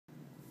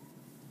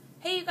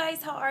Hey you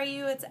guys, how are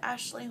you? It's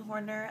Ashley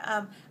Horner.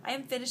 I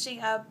am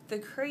finishing up the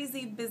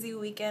crazy busy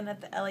weekend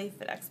at the LA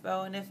Fit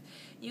Expo, and if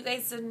you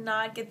guys did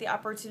not get the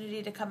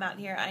opportunity to come out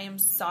here, I am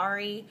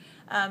sorry.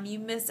 You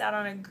missed out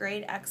on a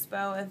great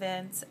expo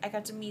event. I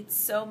got to meet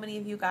so many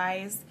of you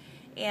guys,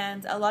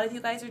 and a lot of you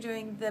guys are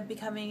doing the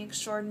Becoming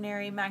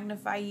Extraordinary,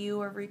 Magnify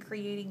You, or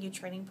Recreating You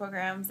training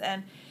programs,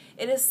 and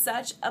it is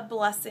such a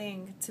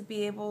blessing to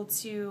be able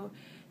to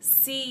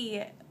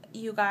see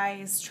you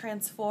guys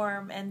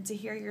transform and to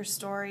hear your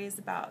stories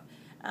about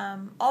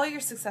all your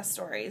success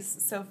stories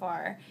so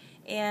far,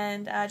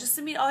 and just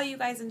to meet all you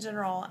guys in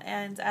general.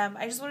 And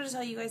I just wanted to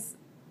tell you guys,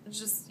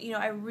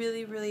 I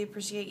really, really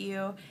appreciate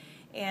you,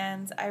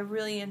 and I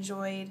really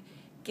enjoyed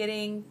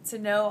getting to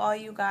know all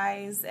you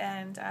guys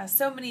and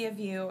so many of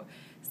you.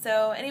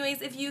 So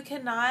anyways, if you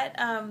cannot,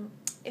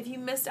 if you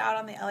missed out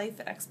on the LA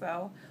Fit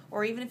Expo,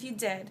 or even if you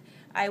did,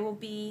 I will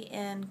be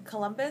in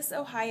Columbus,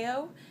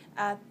 Ohio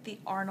at the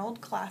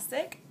Arnold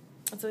Classic.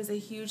 It's always a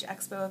huge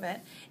expo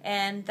event,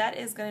 and that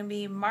is going to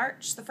be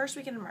the first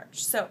weekend in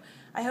March. So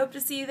I hope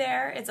to see you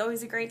there. It's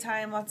always a great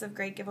time, lots of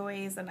great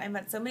giveaways, and I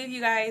met so many of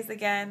you guys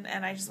again,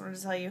 and I just wanted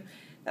to tell you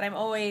that I'm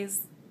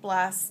always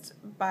blessed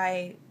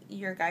by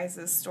your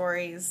guys'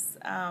 stories,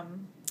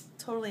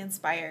 totally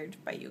inspired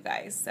by you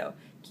guys. So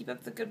keep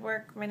up the good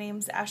work. My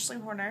name's Ashley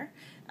Horner.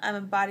 I'm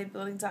a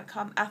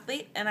bodybuilding.com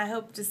athlete, and I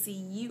hope to see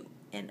you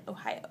in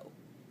Ohio.